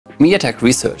MediaTek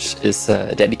Research is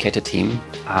a dedicated team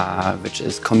which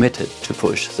is committed to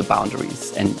push the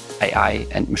boundaries in AI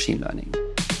and machine learning.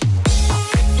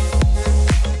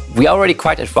 We are already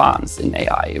quite advanced in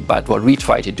AI, but what we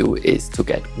try to do is to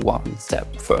get one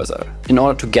step further. In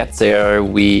order to get there,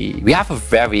 we have a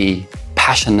very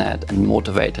passionate and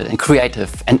motivated and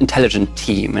creative and intelligent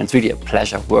team. And it's really a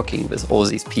pleasure working with all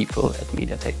these people at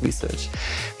MediaTek Research.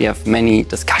 We have many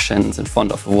discussions in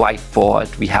front of a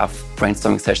whiteboard. We have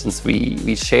brainstorming sessions.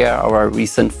 We share our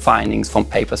recent findings from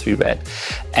papers we read.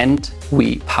 And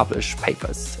we publish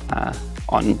papers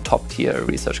on top-tier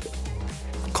research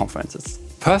conferences.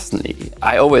 Personally,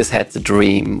 I always had the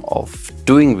dream of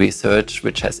doing research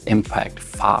which has impact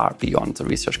far beyond the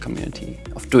research community,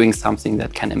 of doing something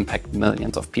that can impact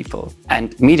millions of people.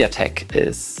 And MediaTek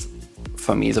is,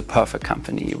 for me, the perfect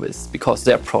company because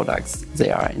their products, they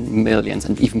are in millions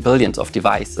and even billions of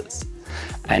devices.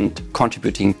 And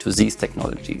contributing to these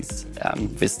technologies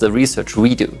with the research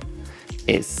we do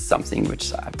is something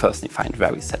which I personally find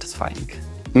very satisfying.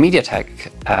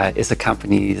 MediaTek is a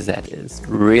company that is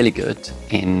really good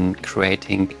in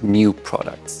creating new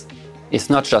products. It's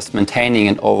not just maintaining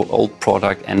an old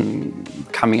product and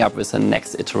coming up with the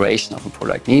next iteration of a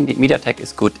product. MediaTek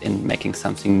is good in making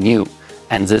something new,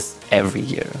 and this every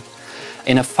year.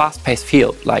 In a fast-paced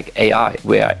field like AI,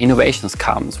 where innovations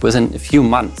come within a few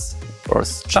months or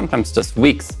sometimes just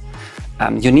weeks,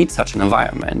 you need such an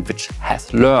environment which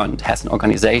has an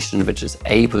organization which is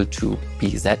able to be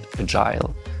that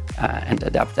agile and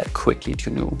adapt that quickly to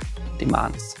new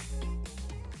demands.